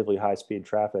relatively high speed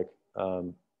traffic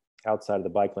outside of the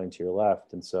bike lane to your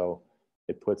left, and so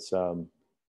it puts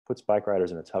bike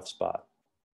riders in a tough spot.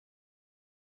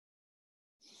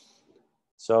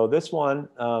 So this one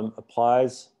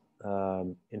applies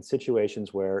in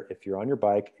situations where if you're on your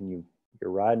bike and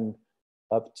you're riding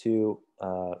up to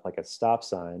like a stop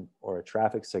sign or a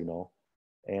traffic signal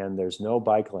and there's no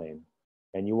bike lane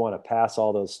and you want to pass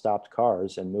all those stopped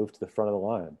cars and move to the front of the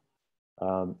line.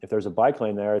 If there's a bike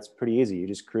lane there, it's pretty easy. You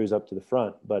just cruise up to the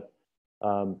front. But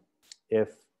if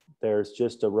there's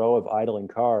just a row of idling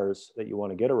cars that you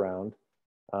want to get around,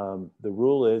 the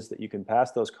rule is that you can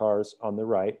pass those cars on the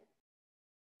right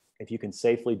if you can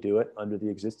safely do it under the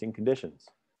existing conditions,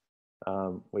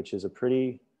 which is a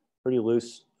pretty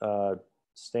loose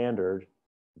standard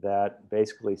that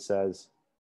basically says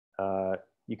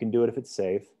you can do it if it's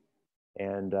safe.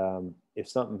 And if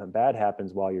something bad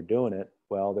happens while you're doing it,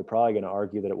 well, they're probably going to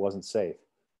argue that it wasn't safe.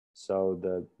 So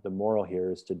the moral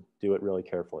here is to do it really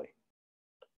carefully,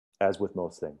 as with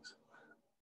most things.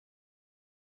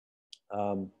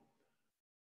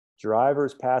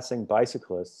 Drivers passing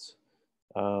bicyclists.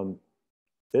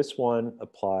 This one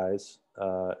applies.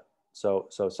 So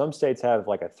some states have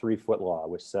like a 3-foot law,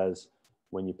 which says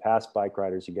when you pass bike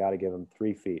riders, you got to give them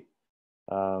 3 feet.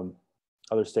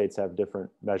 Other states have different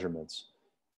measurements.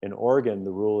 In Oregon,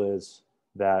 the rule is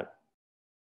that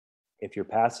if you're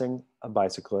passing a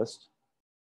bicyclist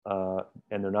and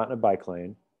they're not in a bike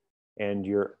lane and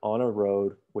you're on a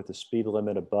road with a speed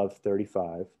limit above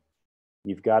 35,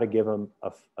 you've got to give them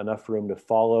enough room to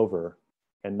fall over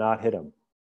and not hit them.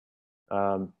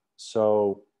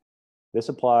 So this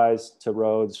applies to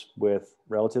roads with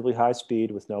relatively high speed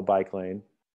with no bike lane,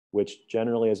 which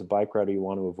generally as a bike rider you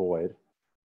want to avoid.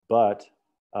 But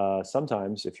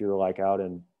sometimes if you're like out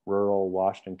in rural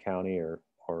Washington County or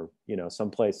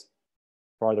someplace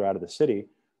farther out of the city,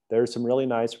 there's some really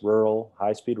nice rural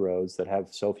high-speed roads that have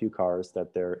so few cars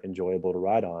that they're enjoyable to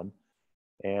ride on.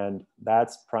 And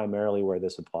that's primarily where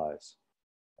this applies.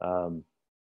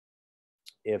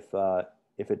 If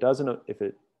it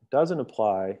doesn't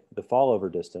apply the fallover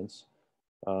distance,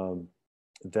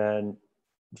 then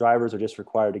drivers are just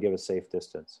required to give a safe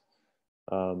distance.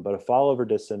 But a fallover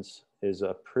distance is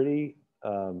a pretty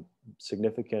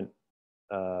significant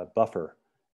buffer.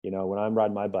 When I'm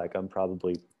riding my bike, I'm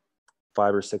probably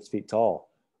 5 or 6 feet tall,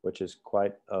 which is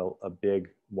quite a big,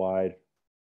 wide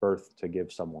berth to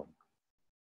give someone.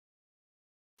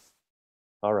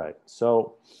 All right,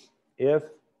 so if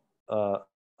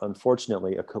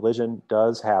unfortunately a collision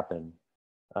does happen,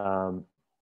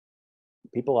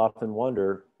 people often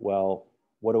wonder, well,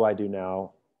 what do I do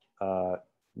now?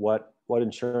 What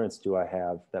insurance do I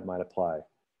have that might apply?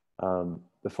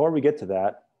 Before we get to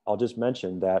that, I'll just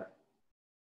mention that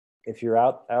if you're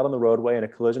out on the roadway and a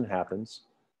collision happens,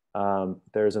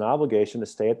 there's an obligation to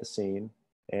stay at the scene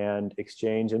and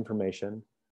exchange information,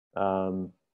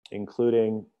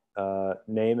 including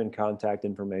name and contact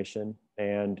information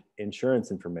and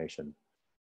insurance information.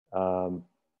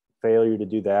 Failure to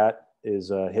do that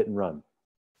is a hit and run.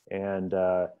 And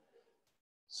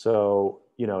so,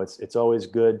 it's always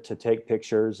good to take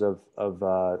pictures of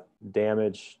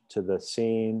damage to the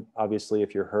scene. Obviously,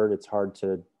 if you're hurt, it's hard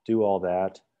to do all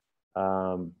that.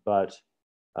 But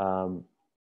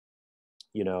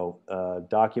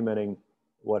documenting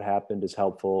what happened is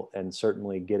helpful, and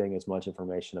certainly getting as much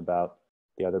information about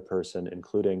the other person,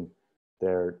 including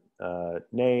their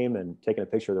name and taking a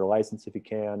picture of their license if you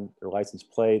can, their license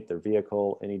plate, their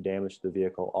vehicle, any damage to the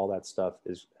vehicle, all that stuff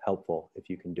is helpful if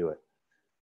you can do it.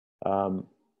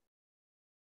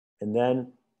 And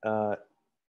then,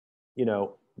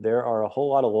 there are a whole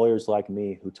lot of lawyers like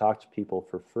me who talk to people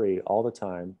for free all the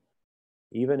time,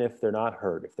 even if they're not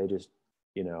hurt, if they just,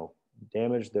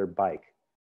 damage their bike.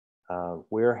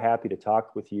 We're happy to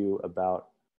talk with you about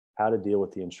how to deal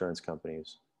with the insurance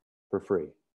companies for free.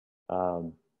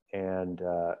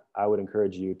 I would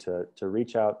encourage you to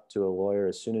reach out to a lawyer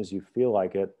as soon as you feel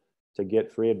like it to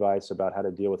get free advice about how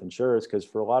to deal with insurers, because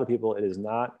for a lot of people, it is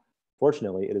not,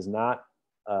 fortunately, it is not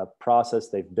a process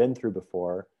they've been through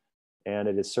before, and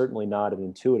it is certainly not an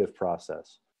intuitive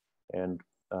process. And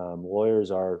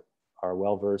lawyers are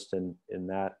well versed in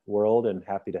that world and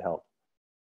happy to help.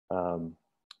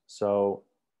 So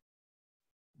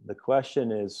the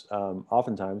question is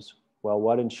oftentimes, well,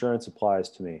 what insurance applies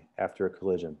to me after a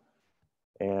collision?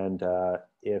 And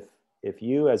if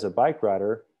you as a bike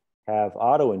rider have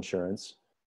auto insurance,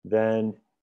 then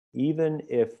even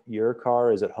if your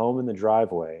car is at home in the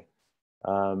driveway,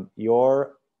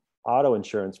 your auto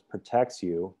insurance protects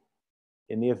you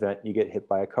in the event you get hit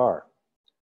by a car.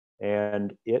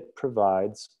 And it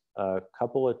provides a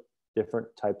couple of different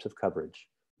types of coverage.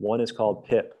 One is called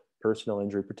PIP, personal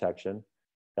injury protection.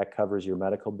 That covers your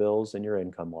medical bills and your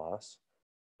income loss,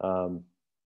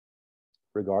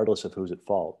 regardless of who's at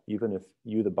fault, even if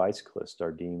you, the bicyclist,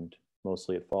 are deemed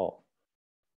mostly at fault.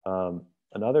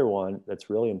 Another one that's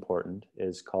really important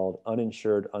is called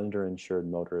uninsured, underinsured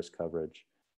motorist coverage.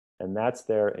 And that's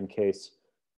there in case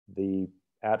the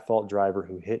at-fault driver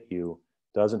who hit you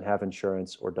doesn't have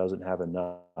insurance or doesn't have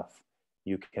enough.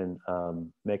 You can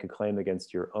make a claim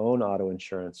against your own auto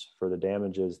insurance for the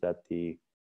damages that the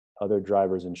other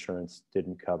driver's insurance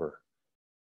didn't cover.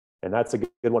 And that's a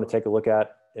good one to take a look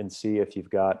at and see if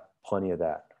you've got plenty of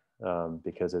that,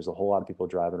 because there's a whole lot of people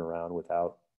driving around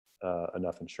without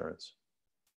enough insurance.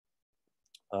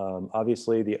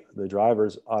 Obviously, the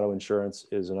driver's auto insurance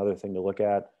is another thing to look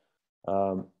at.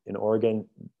 In Oregon,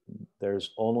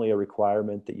 there's only a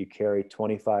requirement that you carry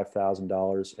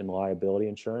 $25,000 in liability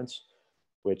insurance,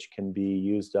 which can be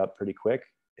used up pretty quick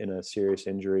in a serious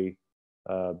injury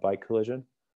bike collision.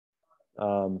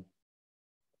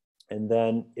 And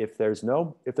then if there's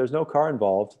no car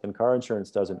involved, then car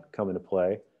insurance doesn't come into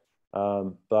play.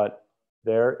 But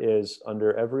there is,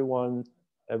 under everyone's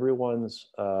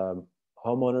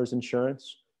homeowner's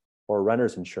insurance or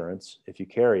renter's insurance, if you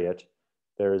carry it,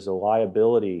 there's a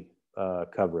liability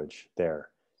coverage there.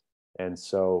 And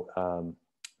so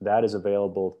that is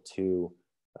available to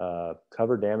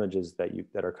cover damages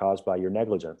that are caused by your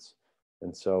negligence.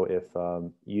 And so if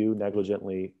you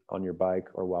negligently on your bike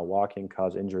or while walking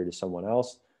cause injury to someone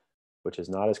else, which is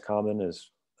not as common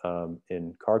as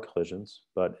in car collisions,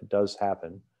 but it does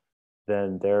happen,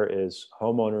 then there is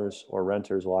homeowners or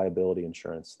renters liability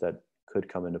insurance that could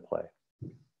come into play.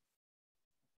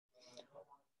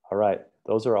 All right,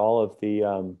 those are all of the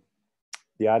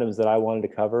items that I wanted to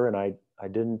cover, and I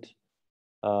didn't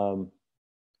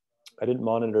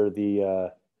monitor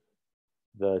the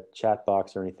chat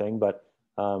box or anything, but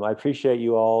I appreciate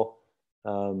you all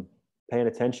paying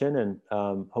attention, and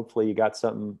hopefully you got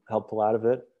something helpful out of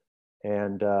it.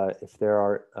 And if there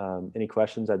are any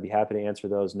questions, I'd be happy to answer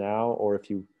those now, or if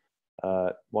you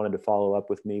wanted to follow up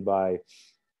with me by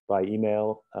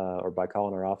email or by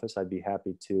calling our office, I'd be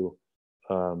happy to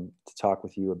talk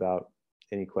with you about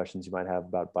any questions you might have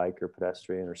about bike or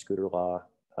pedestrian or scooter law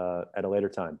at a later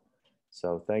time.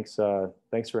 So thanks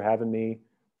for having me,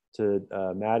 to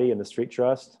Maddie and the Street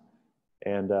Trust,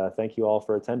 and thank you all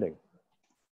for attending.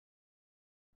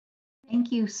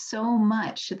 Thank you so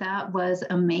much. That was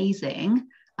amazing.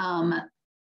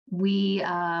 We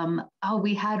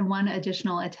had one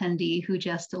additional attendee who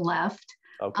just left.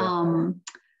 Okay.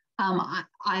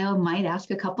 I might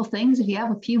ask a couple things if you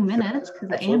have a few minutes,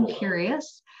 because I am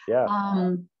curious. Yeah.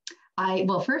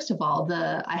 Well, first of all,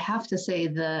 I have to say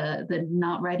the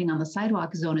not riding on the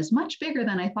sidewalk zone is much bigger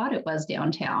than I thought it was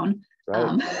downtown.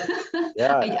 Right.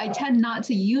 Yeah. I tend not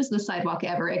to use the sidewalk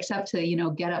ever, except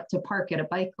to get up to park at a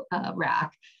bike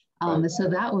rack. Right. So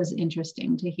that was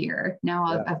interesting to hear. Now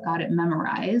I've got it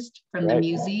memorized from the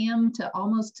museum to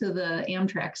almost to the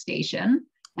Amtrak station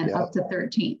and up to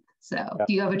 13th. So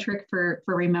do you have a trick for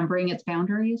remembering its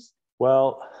boundaries?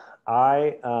 Well,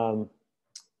 I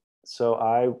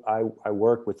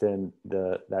work within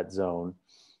that zone,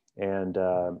 and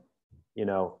a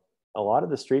lot of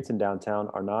the streets in downtown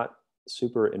are not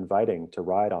super inviting to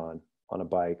ride on a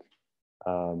bike,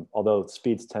 although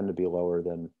speeds tend to be lower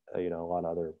than a lot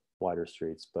of other wider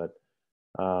streets. But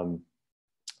I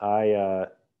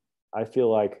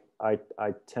feel like I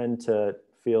tend to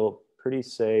feel pretty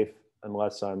safe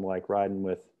unless I'm like riding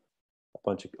with a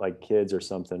bunch of like kids or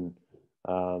something,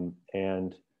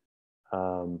 and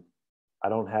I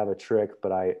don't have a trick,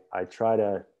 but I try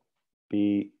to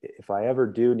be, if I ever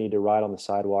do need to ride on the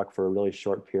sidewalk for a really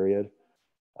short period,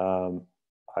 I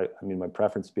mean, my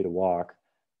preference would be to walk,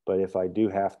 but if I do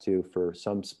have to for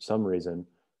some reason,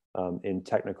 in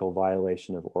technical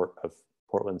violation of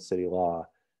Portland city law,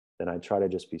 then I try to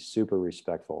just be super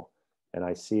respectful. And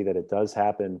I see that it does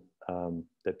happen,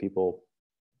 that people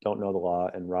don't know the law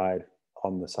and ride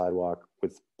on the sidewalk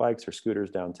with bikes or scooters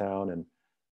downtown.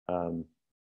 And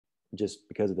just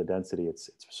because of the density, it's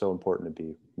so important to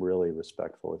be really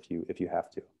respectful if you have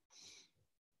to.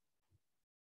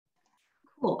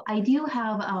 Cool. I do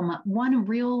have one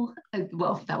real,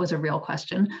 well, that was a real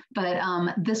question, but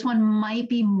this one might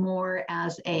be more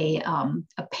as a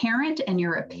parent and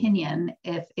your opinion,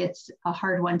 if it's a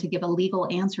hard one to give a legal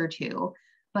answer to.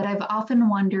 But I've often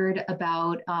wondered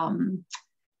about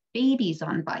babies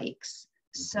on bikes.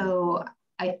 So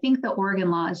I think the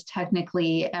Oregon law is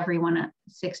technically everyone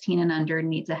 16 and under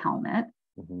needs a helmet.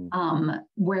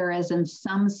 Whereas in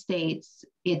some states,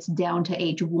 it's down to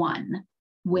age 1.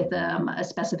 With a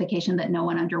specification that no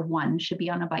one under 1 should be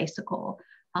on a bicycle.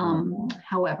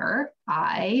 However,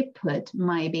 I put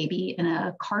my baby in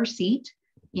a car seat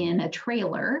in a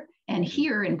trailer. And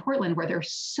here in Portland, where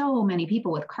there's so many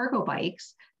people with cargo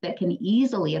bikes that can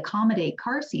easily accommodate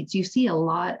car seats, you see a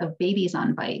lot of babies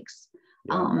on bikes.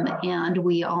 And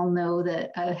we all know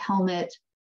that a helmet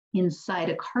inside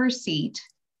a car seat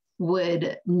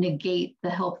would negate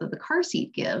the help that the car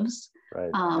seat gives. Right.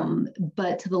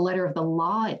 But to the letter of the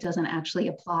law, it doesn't actually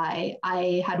apply.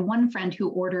 I had one friend who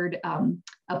ordered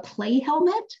a play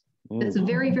helmet that's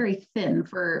very, very thin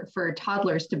for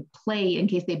toddlers to play in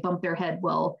case they bump their head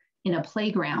while in a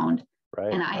playground.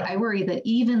 Right. And I worry that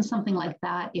even something like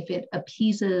that, if it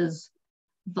appeases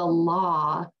the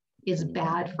law, is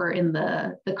bad for in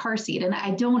the car seat. And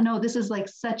I don't know, this is like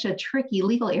such a tricky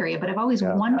legal area, but I've always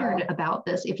wondered about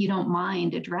this, if you don't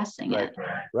mind addressing it.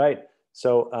 Right.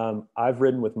 So I've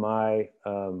ridden with my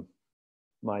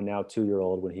my now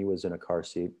 2-year-old when he was in a car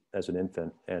seat as an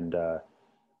infant, and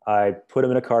I put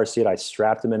him in a car seat. I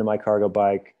strapped him into my cargo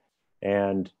bike,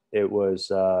 and it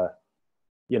was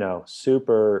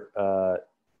super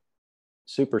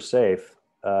safe,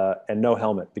 and no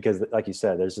helmet, because like you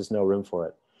said, there's just no room for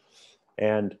it.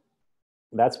 And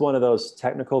that's one of those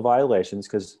technical violations,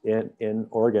 because in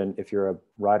Oregon, if you're a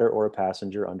rider or a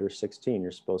passenger under 16,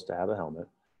 you're supposed to have a helmet.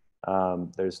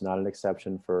 There's not an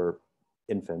exception for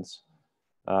infants.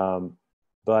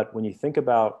 But when you think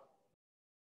about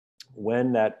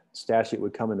when that statute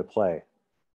would come into play,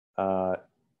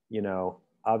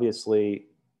 obviously,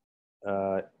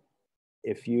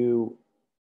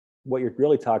 what you're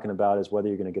really talking about is whether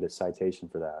you're going to get a citation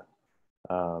for that.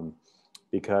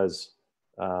 Because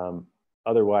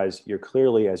otherwise, you're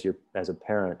clearly, as a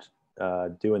parent,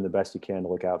 doing the best you can to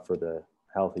look out for the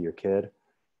health of your kid.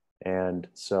 And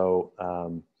so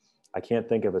I can't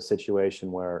think of a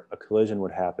situation where a collision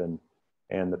would happen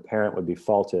and the parent would be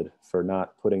faulted for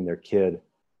not putting their kid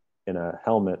in a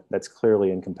helmet that's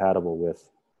clearly incompatible with,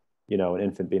 an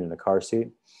infant being in a car seat.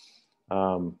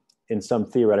 In some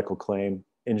theoretical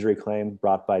injury claim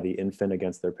brought by the infant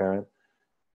against their parent.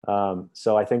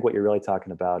 So I think what you're really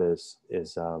talking about is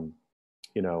a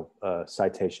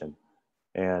citation.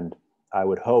 And I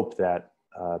would hope that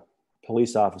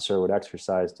police officer would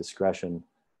exercise discretion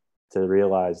to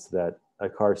realize that a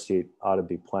car seat ought to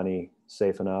be plenty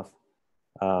safe enough,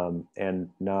 and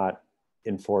not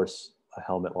enforce a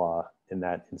helmet law in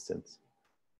that instance.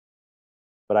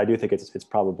 But I do think it's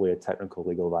probably a technical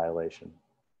legal violation,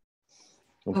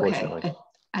 unfortunately. Okay.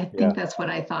 I think that's what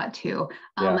I thought too.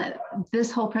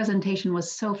 This whole presentation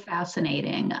was so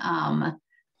fascinating,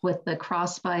 with the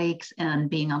cross bikes and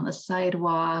being on the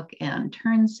sidewalk and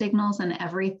turn signals and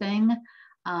everything.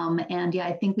 And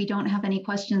I think we don't have any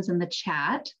questions in the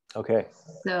chat. Okay.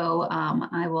 So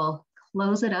I will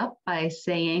close it up by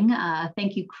saying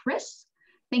thank you, Chris.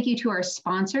 Thank you to our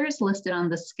sponsors listed on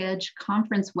the Sketch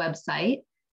conference website.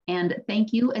 And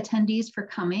thank you, attendees, for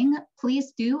coming.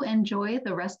 Please do enjoy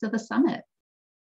the rest of the summit.